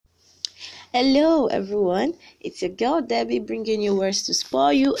Hello, everyone. It's your girl Debbie bringing you words to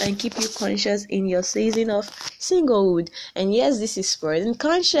spoil you and keep you conscious in your season of singlehood. And yes, this is Sport and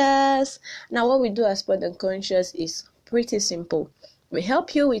Conscious. Now, what we do as Sport and Conscious is pretty simple. We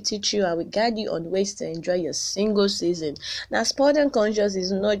help you, we teach you, and we guide you on ways to enjoy your single season. Now, Sport and Conscious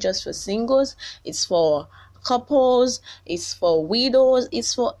is not just for singles, it's for couples, it's for widows,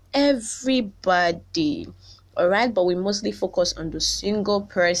 it's for everybody. Alright, but we mostly focus on the single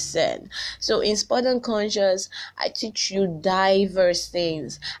person. So in Sport and Conscious, I teach you diverse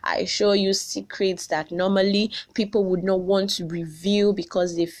things. I show you secrets that normally people would not want to reveal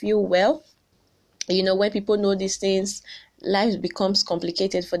because they feel, well, when people know these things, life becomes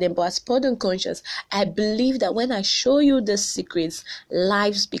complicated for them. But as Sport and Conscious, I believe that when I show you the secrets,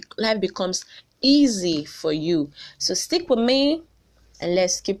 life becomes easy for you. So stick with me and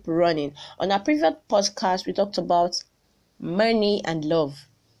let's keep running. On our previous podcast, we talked about money and love.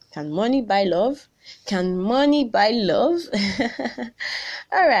 Can money buy love? Can money buy love?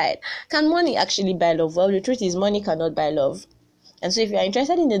 All right. Can money actually buy love? Well, the truth is money cannot buy love. And so if you're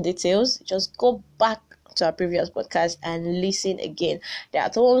interested in the details, just go back to our previous podcast and listen again. There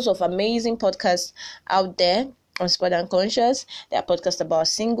are tons of amazing podcasts out there on Sport and Conscious. There are podcasts about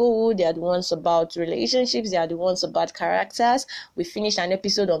singlehood, there are the ones about relationships, there are the ones about characters. We finished an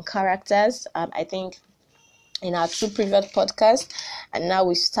episode on characters, I think in our two previous podcasts, and now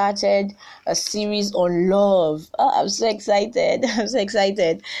we started a series on love. I'm so excited.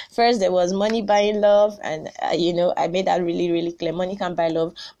 First there was money buying love, and I made that really, really clear. Money can't buy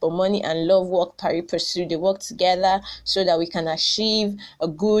love, but money and love work pari passu. They work together so that we can achieve a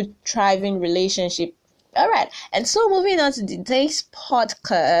good, thriving relationship. All right, and so moving on to today's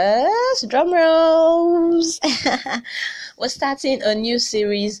podcast, drum rolls. We're starting a new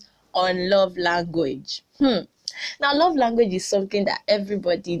series on love language. Now, love language is something that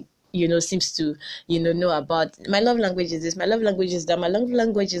everybody seems to know about. My love language is this, my love language is that, my love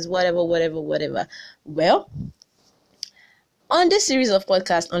language is whatever. Well, on this series of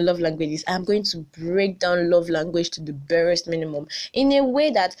podcasts on love languages, I'm going to break down love language to the barest minimum in a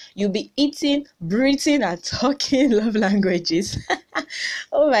way that you'll be eating, breathing, and talking love languages.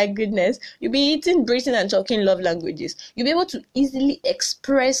 Oh my goodness. You'll be eating, breathing, and talking love languages. You'll be able to easily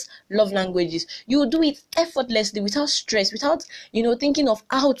express love languages. You'll do it effortlessly, without stress, without, thinking of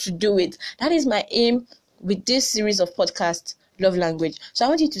how to do it. That is my aim with this series of podcasts. Love language. So I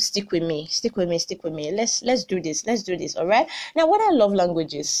want you to stick with me. Let's do this. All right. Now, what are love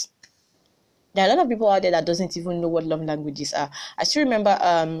languages? There are a lot of people out there that doesn't even know what love languages are. I still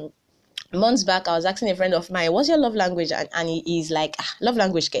remember months back, I was asking a friend of mine, what's your love language? And he's like, love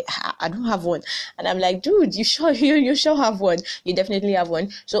language, I don't have one. And I'm like, dude, you sure have one? You definitely have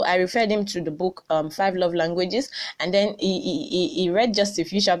one. So I referred him to the book 5 Love Languages, and then he read just a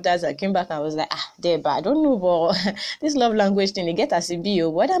few chapters. I came back and I was like, but I don't know, but this love language thing, you get as a bio.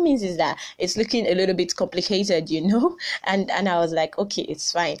 What that means is that it's looking a little bit complicated, and I was like, okay,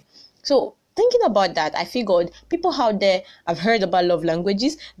 it's fine. So thinking about that, I figured people out there have heard about love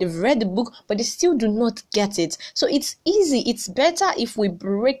languages, they've read the book, but they still do not get it. So it's easy. It's better if we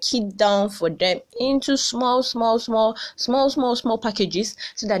break it down for them into small packages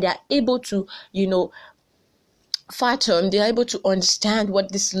so that they are able to, fathom, they are able to understand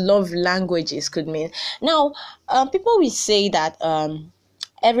what this love languages could mean. Now, people will say that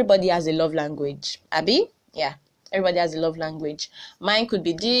everybody has a love language. Abi? Yeah. Everybody has a love language. Mine could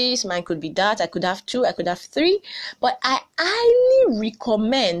be this, mine could be that. I could have 2, I could have 3. But I highly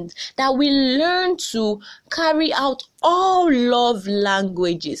recommend that we learn to carry out all love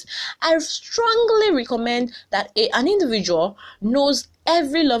languages. I strongly recommend that an individual knows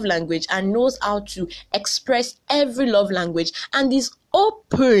every love language and knows how to express every love language and is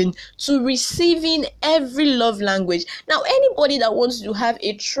open to receiving every love language. Now, anybody that wants to have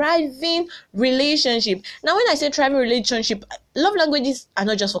a thriving relationship, now when I say thriving relationship, love languages are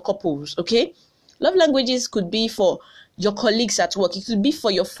not just for couples, okay? Love languages could be for your colleagues at work, it could be for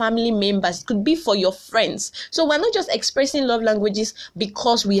your family members, it could be for your friends. So we're not just expressing love languages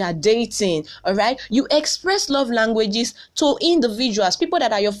because we are dating, all right? You express love languages to individuals, people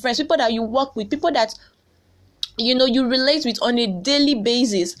that are your friends, people that you work with, people that you relate with on a daily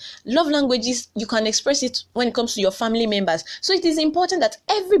basis. Love languages, you can express it when it comes to your family members. So it is important that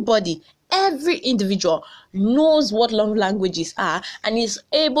every individual knows what love languages are and is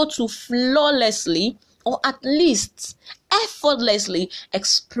able to flawlessly, or at least effortlessly,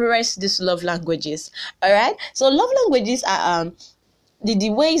 express these love languages. All right. So love languages are the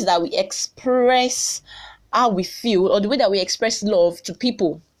ways that we express how we feel, or the way that we express love to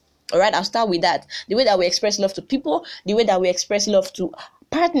people. All right, I'll start with that. The way that we express love to people, the way that we express love to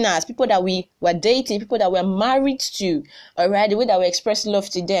partners, people that we were dating, people that we're married to, all right, the way that we express love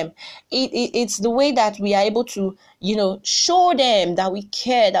to them, it's the way that we are able to, show them that we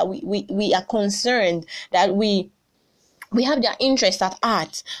care, that we are concerned, that we have their interest at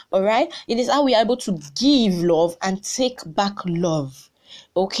heart. All right, it is how we are able to give love and take back love.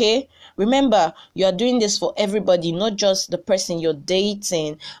 Okay, remember, you're doing this for everybody, not just the person you're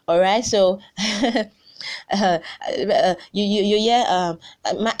dating. All right, so my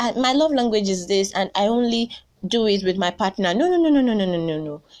love language is this, and I only do it with my partner.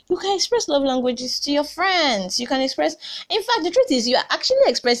 No. You can express love languages to your friends. You can express, in fact, the truth is you are actually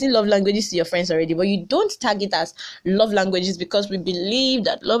expressing love languages to your friends already, but you don't tag it as love languages because we believe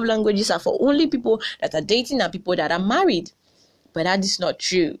that love languages are for only people that are dating and people that are married. But that is not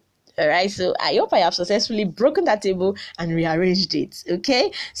true. All right, so I hope I have successfully broken that table and rearranged it.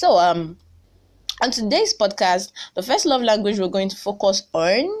 Okay, so on today's podcast, the first love language we're going to focus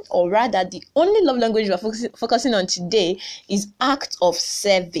on, or rather the only love language we're focusing on today, is act of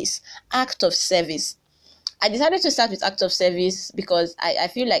service. Act of service. I decided to start with act of service because I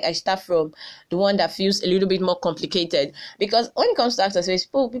feel like I start from the one that feels a little bit more complicated. Because when it comes to act of service,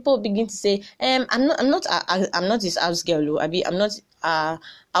 people begin to say, I'm not this house girl, I'm not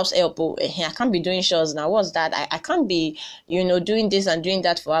house help. I can't be doing chores now. What's that? I can't be, doing this and doing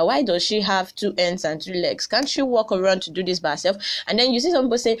that for her. Why does she have 2 hands and 2 legs? Can't she walk around to do this by herself? And then you see some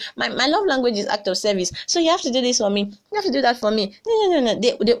people say, my love language is act of service. So you have to do this for me. You have to do that for me. No.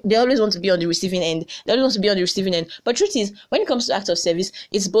 They always want to be on the receiving end. They always want to be on the receiving end. But truth is, when it comes to act of service,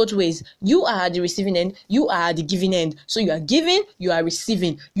 it's both ways. You are at the receiving end. You are at the giving end. So you are giving, you are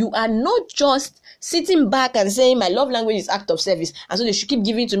receiving. You are not just sitting back and saying my love language is act of service, and so they should keep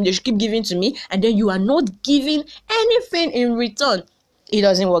giving to me, and then you are not giving anything in return. It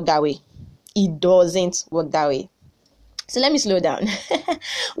doesn't work that way. So let me slow down.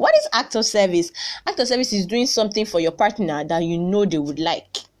 What is act of service? Act of service is doing something for your partner that you know they would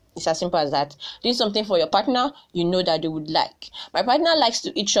like. It's as simple as that. Doing something for your partner you know that they would like. My partner likes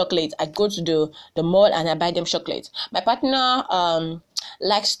to eat chocolate. I go to the mall and I buy them chocolate. My partner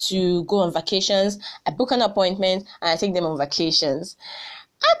likes to go on vacations. I book an appointment and I take them on vacations.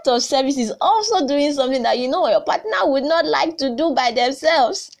 Act of service is also doing something that you know your partner would not like to do by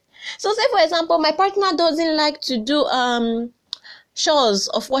themselves. So say, for example, my partner doesn't like to do chores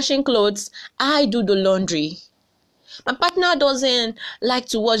of washing clothes. I do the laundry. My partner doesn't like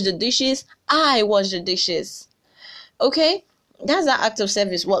to wash the dishes. I wash the dishes. Okay? That's how act of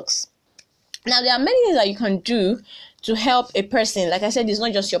service works. Now, there are many things that you can do to help a person. Like I said, it's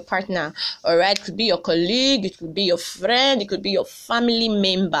not just your partner. All right? It could be your colleague. It could be your friend. It could be your family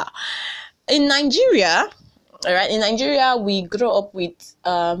member. In Nigeria, all right? In Nigeria, we grow up with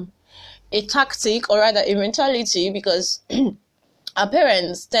a tactic, or rather a mentality, because our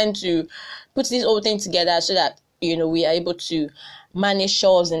parents tend to put this whole thing together so that we are able to manage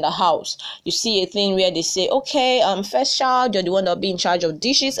chores in the house. You see a thing where they say, okay, first child, you're the one that'll be in charge of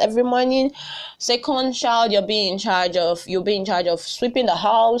dishes every morning. Second child, you'll be in charge of sweeping the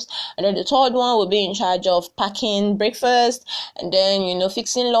house. And then the third one will be in charge of packing breakfast, and then,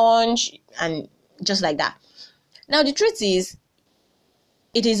 fixing lunch, and just like that. Now, the truth is,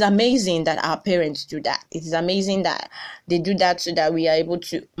 it is amazing that our parents do that. It is amazing that they do that so that we are able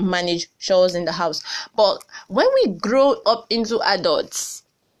to manage chores in the house. But when we grow up into adults,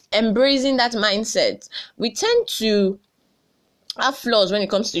 embracing that mindset, we tend to have flaws when it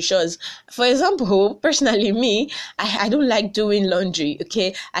comes to chores. For example, personally, me, I don't like doing laundry,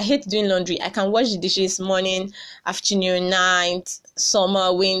 okay? I hate doing laundry. I can wash the dishes morning, afternoon, night,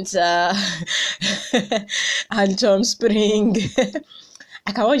 summer, winter, and spring.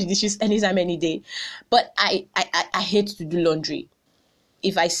 I can wash the dishes anytime, any day. But I hate to do laundry.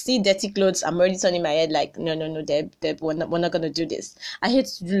 If I see dirty clothes, I'm already turning my head like, no, Deb, we're not going to do this. I hate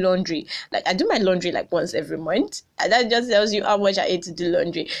to do laundry. Like, I do my laundry like once every month. And that just tells you how much I hate to do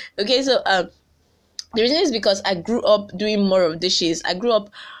laundry. Okay, so the reason is because I grew up doing more of dishes. I grew up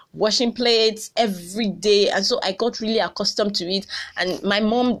washing plates every day, and so I got really accustomed to it. And my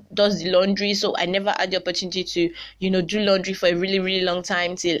mom does the laundry, so I never had the opportunity to do laundry for a really, really long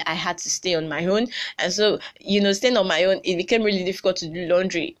time till I had to stay on my own. And so staying on my own, it became really difficult to do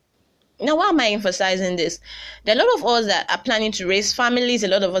laundry. Now, why am I emphasizing this? There are a lot of us that are planning to raise families. A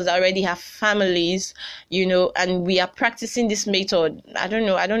lot of us already have families, and we are practicing this method. I don't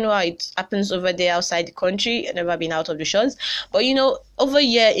know how it happens over there outside the country. I've never been out of the shores. But, over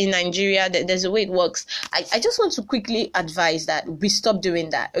here in Nigeria, there's a way it works. I just want to quickly advise that we stop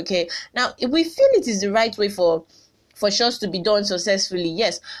doing that, okay? Now, if we feel it is the right way for chores to be done successfully,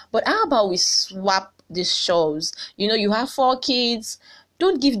 yes. But how about we swap these chores? You have 4 kids.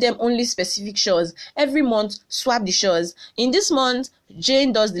 Don't give them only specific chores. Every month, swap the chores. In this month,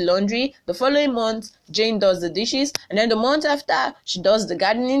 Jane does the laundry. The following month, Jane does the dishes. And then the month after, she does the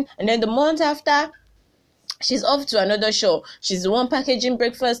gardening. And then the month after, she's off to another show. She's the one packaging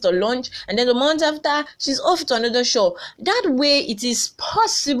breakfast or lunch. And then the month after, she's off to another show. That way, it is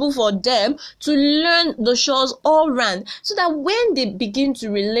possible for them to learn the shows all round, so that when they begin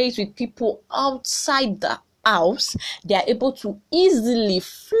to relate with people outside the house, they are able to easily,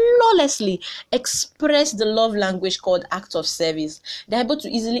 flawlessly express the love language called act of service. They're able to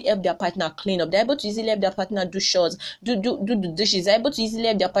easily help their partner clean up. They're able to easily help their partner do chores, do the dishes. They're able to easily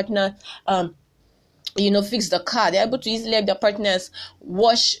help their partner fix the car. They're able to easily help their partners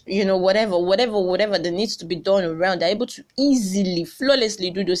wash, whatever that needs to be done around. They're able to easily, flawlessly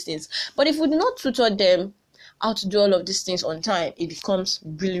do those things. But if we do not tutor them how to do all of these things on time, it becomes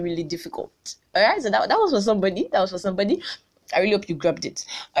really, really difficult. All right, so that was for somebody. I really hope you grabbed it.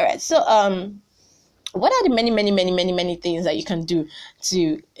 All right, so what are the many things that you can do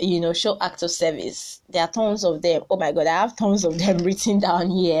to show acts of service? There are tons of them. Oh my god, I have tons of them written down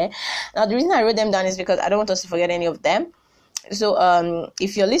here. Now the reason I wrote them down is because I don't want us to forget any of them. So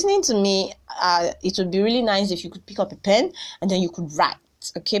if you're listening to me, it would be really nice if you could pick up a pen and then you could write.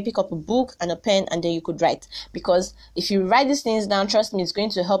 Okay, pick up a book and a pen and then you could write, because if you write these things down, trust me, it's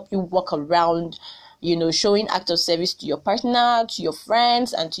going to help you walk around showing act of service to your partner, to your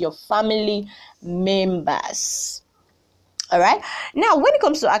friends, and to your family members. All right, now when it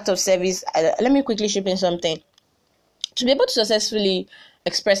comes to act of service, let me quickly chip in something. To be able to successfully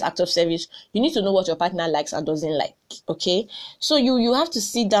express act of service, you need to know what your partner likes and doesn't like. Okay, so you have to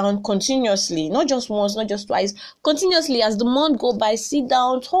sit down continuously, not just once, not just twice, continuously. As the month go by, sit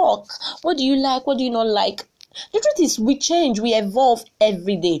down, talk. What do you like? What do you not like? The truth is, we change, we evolve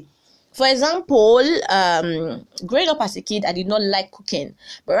every day. For example, growing up as a kid, I did not like cooking.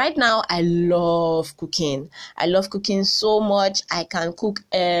 But right now, I love cooking. I love cooking so much. I can cook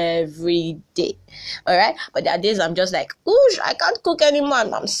every day. All right? But there are days I'm just like, ooh, I can't cook anymore.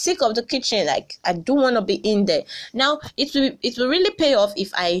 I'm sick of the kitchen. Like, I don't want to be in there. Now, it will really pay off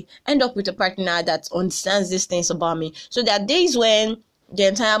if I end up with a partner that understands these things about me. So there are days when the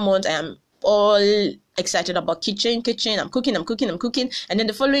entire month I am all excited about kitchen. I'm cooking. And then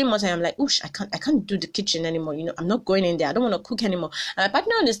the following month I am like, oosh, I can't do the kitchen anymore. I'm not going in there. I don't want to cook anymore. And my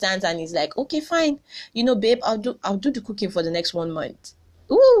partner understands and he's like, okay, fine. Babe, I'll do the cooking for the next 1 month.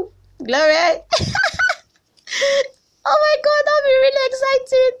 Ooh, glory. Oh my God, that'll be really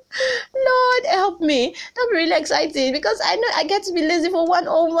exciting. Lord, help me. That'll be really exciting because I know I get to be lazy for 1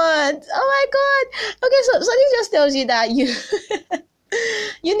 whole month. Oh my God. Okay, so this just tells you that you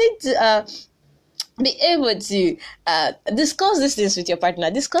you need to be able to discuss these things with your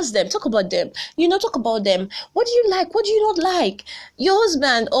partner. Discuss them. Talk about them. Talk about them. What do you like? What do you not like? Your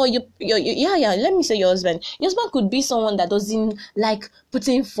husband or your let me say your husband. Your husband could be someone that doesn't like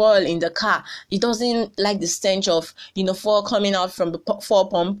putting fuel in the car. He doesn't like the stench of fuel coming out from the fuel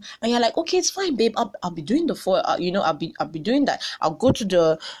pump. And you're like, okay, it's fine, babe. I'll be doing the fuel. I'll be doing that. I'll go to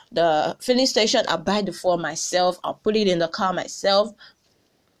the filling station. I'll buy the fuel myself. I'll put it in the car myself.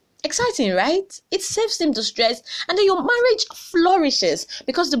 Exciting, right? It saves him the stress, and then your marriage flourishes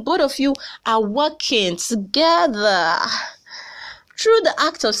because the both of you are working together through the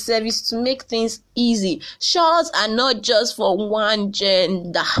act of service to make things easy. Chores are not just for one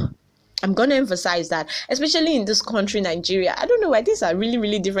gender. I'm going to emphasize that, especially in this country, Nigeria. I don't know why things are really,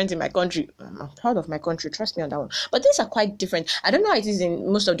 really different in my country. I'm proud of my country. Trust me on that one. But things are quite different. I don't know how it is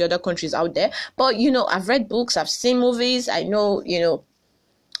in most of the other countries out there. But, I've read books. I've seen movies. I know,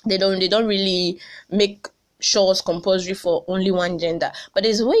 they don't really make chores compulsory for only one gender. But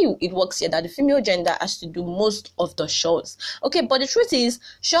there's a way it works here that the female gender has to do most of the chores. Okay, but the truth is,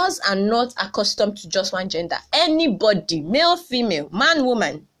 chores are not accustomed to just one gender. Anybody, male, female, man,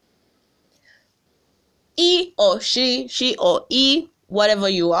 woman, he or she or he, whatever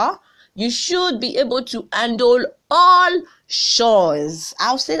you are, you should be able to handle all chores.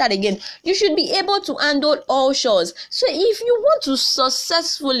 I'll say that again. You should be able to handle all chores. So if you want to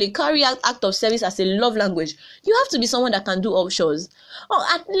successfully carry out act of service as a love language, you have to be someone that can do all chores. Or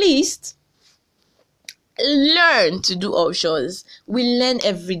at least learn to do all chores. We learn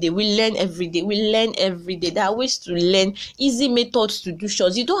every day. There are ways to learn easy methods to do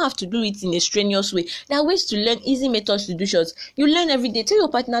chores. You don't have to do it in a strenuous way. There are ways to learn easy methods to do chores. You learn every day. Tell your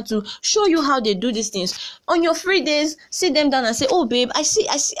partner to show you how they do these things. On your free days, sit them down and say, oh babe, I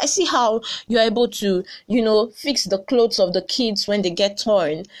see how you're able to, fix the clothes of the kids when they get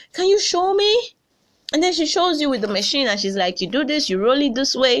torn. Can you show me? And then she shows you with the machine, and she's like, you do this, you roll it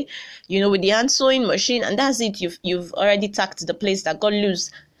this way, with the hand sewing machine, and that's it. You've already tacked the place that got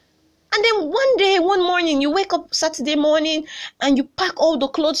loose. And then one morning, you wake up Saturday morning and you pack all the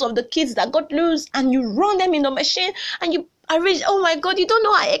clothes of the kids that got loose and you run them in the machine and you arrange. Oh my God, you don't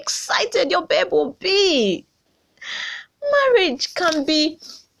know how excited your babe will be. Marriage can be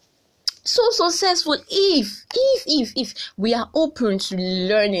so successful if we are open to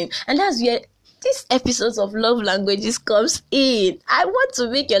learning. And that's where these episodes of Love Languages comes in. I want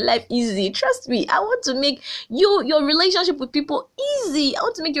to make your life easy. Trust me. I want to make your relationship with people easy. I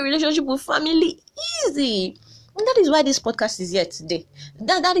want to make your relationship with family easy. And that is why this podcast is here today.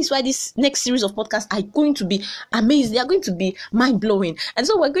 That is why this next series of podcasts are going to be amazing. They are going to be mind-blowing. And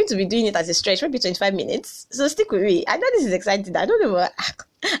so we're going to be doing it as a stretch, maybe 25 minutes. So stick with me. I know this is exciting. I don't know what...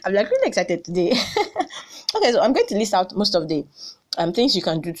 I'm like really excited today. Okay, so I'm going to list out most of the things you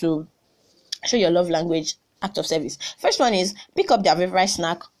can do to show your love language act of service. First one is pick up their favorite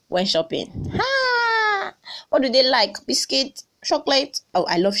snack when shopping. What do they like? Biscuit, chocolate. Oh,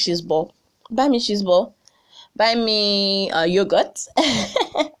 I love cheese ball. Buy me cheese ball. Buy me yogurt.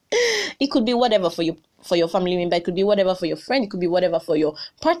 It could be whatever for your family member. It could be whatever for your friend. It could be whatever for your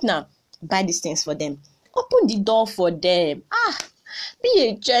partner. Buy these things for them. Open the door for them. Be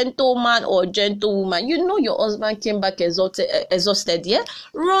a gentleman or gentlewoman. Your husband came back exhausted, yeah?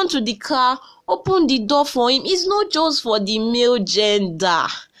 Run to the car, open the door for him. It's not just for the male gender.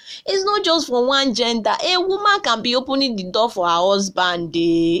 It's not just for one gender. A woman can be opening the door for her husband.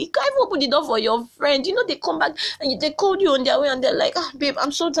 You can even open the door for your friend. They come back and they call you on their way and they're like, babe,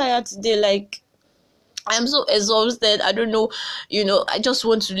 I'm so tired today. Like, I'm so exhausted. I don't know. I just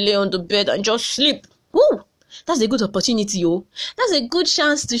want to lay on the bed and just sleep. Woo! That's a good opportunity, yo. That's a good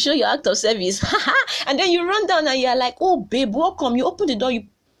chance to show your act of service. And then you run down and you're like, oh, babe, welcome. You open the door, you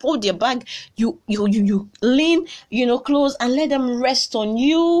hold your bag, you lean, close and let them rest on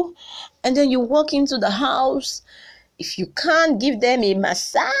you. And then you walk into the house. If you can't, give them a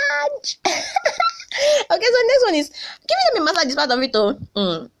massage. Okay, so next one is giving them a massage is part of it,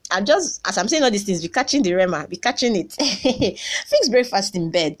 though. I'm just, as I'm saying all these things, be catching the rema, be catching it. Fix breakfast in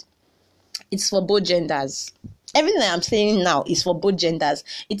bed. It's for both genders. Everything I'm saying now is for both genders.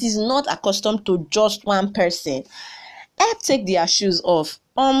 It is not accustomed to just one person. Help take their shoes off.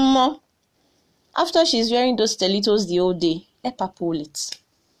 After she's wearing those stilettos the whole day, help her pull it.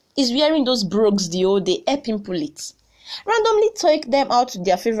 He's wearing those brogues the whole day, help him pull it. Randomly take them out to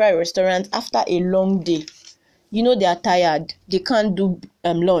their favorite restaurant after a long day. They are tired. They can't do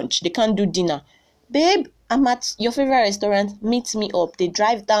lunch. They can't do dinner. Babe, I'm at your favorite restaurant. Meet me up. They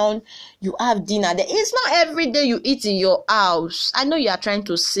drive down. You have dinner there. It's not every day you eat in your house. I know you are trying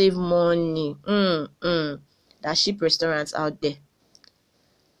to save money. There are cheap restaurants out there.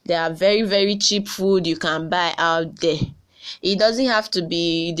 There are very, very cheap food you can buy out there. It doesn't have to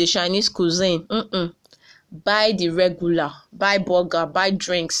be the Chinese cuisine. Buy the regular. Buy burger. Buy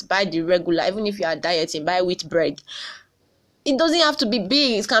drinks. Buy the regular. Even if you are dieting, buy wheat bread. It doesn't have to be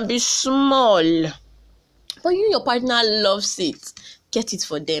big. It can be small. But your partner loves it. Get it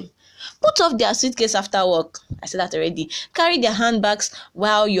for them. Put off their suitcase after work. I said that already. Carry their handbags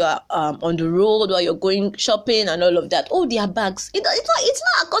while you are on the road, while you're going shopping and all of that. Oh, their bags. It's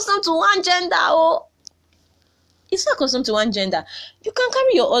not accustomed to one gender. It's not accustomed to one gender. You can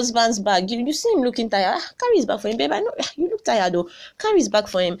carry your husband's bag. You see him looking tired. Carry his bag for him. Babe, I know you look tired though. Carry his bag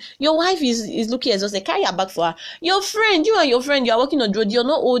for him. Your wife is looking exhausted. Carry her bag for her. Your friend, you and your friend, you are working on the road. You're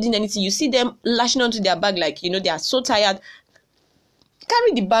not holding anything. You see them lashing onto their bag like, they are so tired.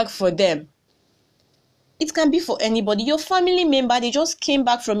 Carry the bag for them. It can be for anybody. Your family member, they just came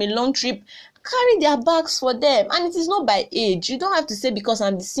back from a long trip. Carry their bags for them. And it is not by age. You don't have to say because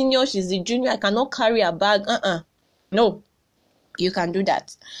I'm the senior, she's the junior, I cannot carry a bag. No, you can do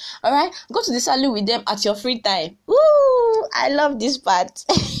that. All right, go to the salon with them at your free time. Ooh, I love this part.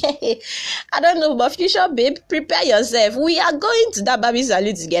 I don't know, but future babe, prepare yourself. We are going to that baby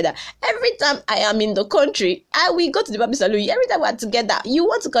salon together. Every time I am in the country, we go to the baby salon. Every time we're together, you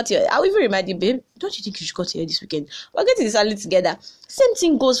want to cut your hair. I will even remind you, babe, don't you think you should cut your hair this weekend? We're going to the salon together. Same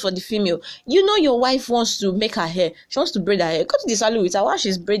thing goes for the female. Your wife wants to make her hair. She wants to braid her hair. Go to the salon with her while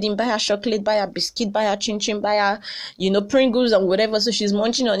she's braiding. Buy her chocolate, buy her biscuit, buy her chin chin, buy her, Pringles and whatever. So she's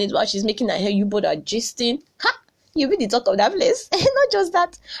munching on it while she's making her hair. You both are gisting. You'll be the talk of that place. Not just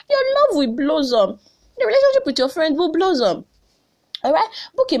that. Your love will blossom. The relationship with your friend will blossom. Alright?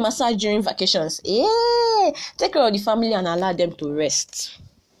 Book a massage during vacations. Yeah. Take care of the family and allow them to rest.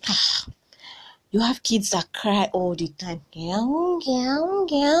 You have kids that cry all the time. And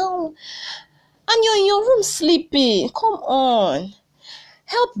you're in your room sleeping. Come on.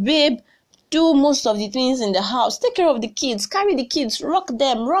 Help babe do most of the things in the house, take care of the kids, carry the kids, rock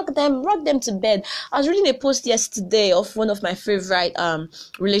them to bed. I was reading a post yesterday of one of my favorite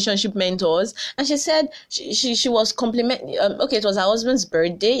relationship mentors, and she said she was complimenting, okay, it was her husband's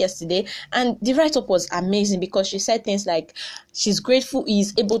birthday yesterday, and the write-up was amazing because she said things like she's grateful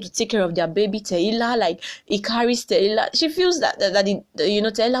he's able to take care of their baby Taylor, like he carries Taylor. She feels that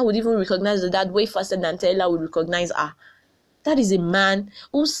Taylor would even recognize the dad way faster than Taylor would recognize her. That is a man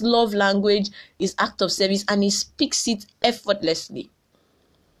whose love language is act of service, and he speaks it effortlessly.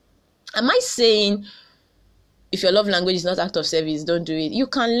 Am I saying if your love language is not act of service, don't do it? You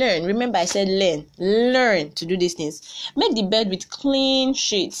can learn. Remember, I said learn to do these things. Make the bed with clean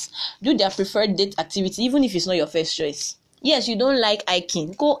sheets. Do their preferred date activity, even if it's not your first choice. Yes, you don't like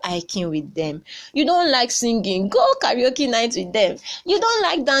hiking, go hiking with them. You don't like singing, go karaoke night with them. You don't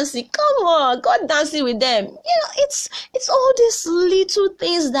like dancing, come on, go dancing with them. It's all these little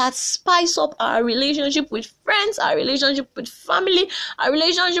things that spice up our relationship with friends, our relationship with family, our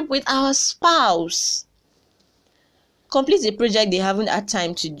relationship with our spouse. Complete a project they haven't had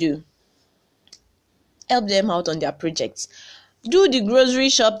time to do. Help them out on their projects. Do the grocery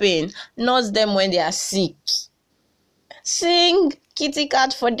shopping, nurse them when they are sick. Sing kitty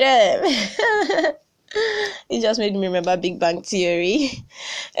cat for them. It just made me remember Big Bang Theory.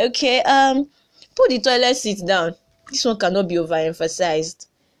 Okay, put the toilet seat down. This one cannot be overemphasized.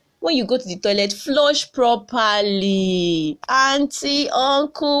 When you go to the toilet, flush properly. Auntie,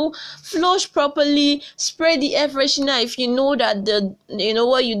 uncle, flush properly. Spray the air freshener if you know that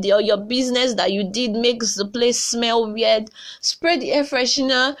what you did or your business that you did makes the place smell weird. Spray the air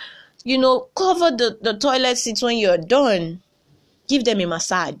freshener. Cover the toilet seats when you're done. Give them a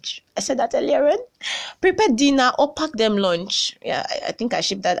massage. I said that earlier on. Prepare dinner or pack them lunch. Yeah, I think I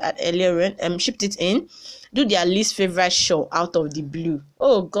shipped that earlier on. Shipped it in. Do their least favorite show out of the blue.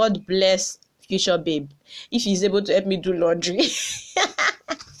 Oh, God bless future babe if he's able to help me do laundry.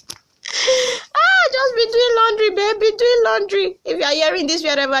 Just be doing laundry, babe. Be doing laundry. If you are hearing this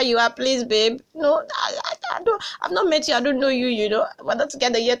wherever you are, please, babe. No, I've not met you. I don't know you. We're not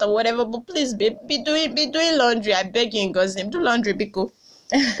together yet or whatever. But please, babe, be doing laundry. I beg you in God's name. Do laundry, Biko.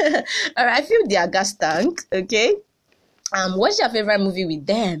 All right, fill their gas tank. Okay. What's your favorite movie with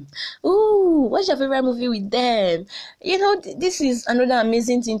them? Ooh, what's your favorite movie with them? This is another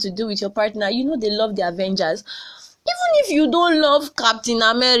amazing thing to do with your partner. They love the Avengers. Even if you don't love Captain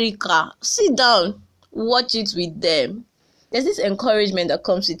America, sit down, watch it with them. There's this encouragement that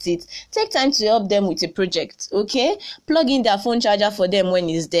comes with it. Take time to help them with a project, okay? Plug in their phone charger for them when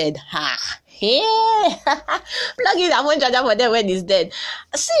it's dead. Hey! Plug in their phone charger for them when it's dead.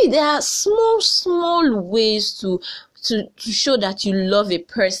 See, there are small ways to show that you love a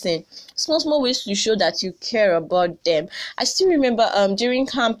person. Small ways to show that you care about them. I still remember during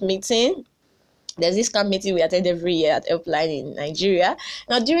camp meeting, there's this camp meeting we attend every year at Helpline in Nigeria.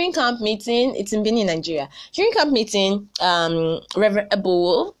 Now, during camp meeting, it's in Benin, Nigeria. During camp meeting, Reverend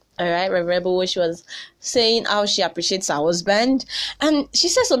Ebowo, she was saying how she appreciates her husband. And she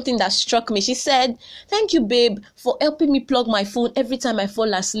said something that struck me. She said, "Thank you, babe, for helping me plug my phone every time I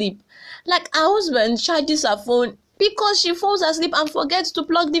fall asleep." Like, her husband charges her phone because she falls asleep and forgets to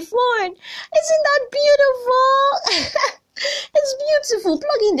plug the phone. Isn't that beautiful? It's beautiful.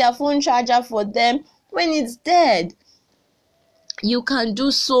 Plugging their phone charger for them when it's dead. You can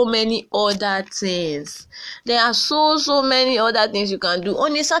do so many other things. There are so many other things you can do.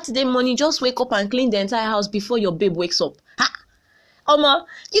 On a Saturday morning, just wake up and clean the entire house before your babe wakes up. Oma,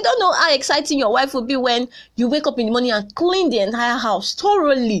 you don't know how exciting your wife will be when you wake up in the morning and clean the entire house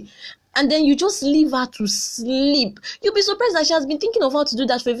thoroughly. And then you just leave her to sleep. You'll be surprised that she has been thinking of how to do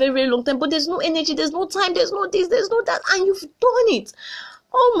that for a very, very long time. But there's no energy, there's no time, there's no this, there's no that. And you've done it.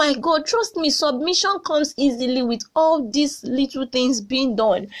 Oh my God, trust me, submission comes easily with all these little things being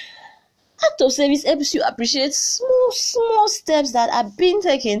done. Act of service helps you appreciate small steps that are being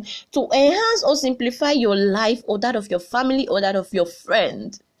taken to enhance or simplify your life or that of your family or that of your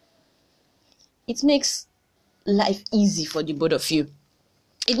friend. It makes life easy for the both of you.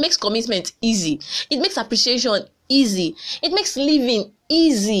 It makes commitment easy. It makes appreciation easy. It makes living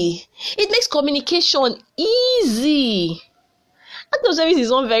easy. It makes communication easy. Act of service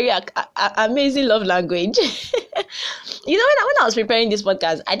is one very amazing love language. When I was preparing this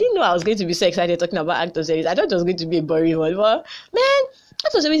podcast, I didn't know I was going to be so excited talking about act of service. I thought it was going to be a boring one. But man,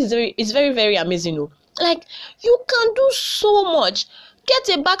 act of service is very, very amazing. Like, you can do so much.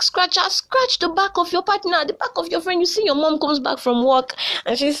 Get a back scratcher, scratch the back of your partner, the back of your friend. You see your mom comes back from work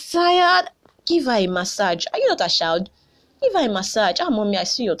and she's tired. Give her a massage. Are you not a child? Give her a massage. Mommy, I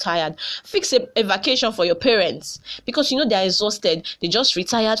see you're tired. Fix a vacation for your parents because they're exhausted. They just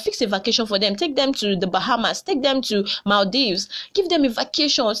retired. Fix a vacation for them. Take them to the Bahamas. Take them to Maldives. Give them a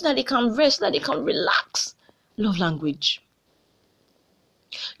vacation so that they can rest, so that they can relax. Love language.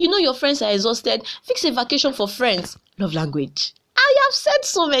 Your friends are exhausted. Fix a vacation for friends. Love language. I have said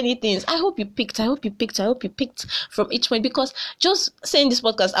so many things. I hope you picked from each one, because just saying this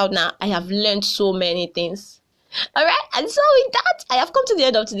podcast out now, I have learned so many things. All right, and so with that, I have come to the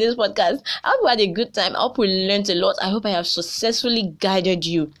end of today's podcast. I hope you had a good time. I hope we learned a lot. I hope I have successfully guided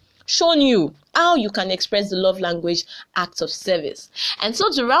you, shown you how you can express the love language acts of service. And so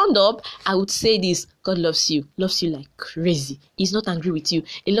to round up, I would say this: God loves you like crazy. He's not angry with you.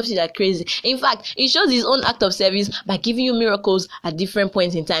 He loves you like crazy. In fact, he shows his own act of service by giving you miracles at different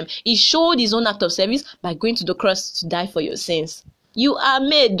points in time. He showed his own act of service by going to the cross to die for your sins. You are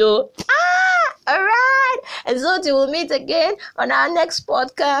made though. All right. And so till we'll meet again on our next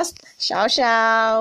podcast. Ciao, ciao.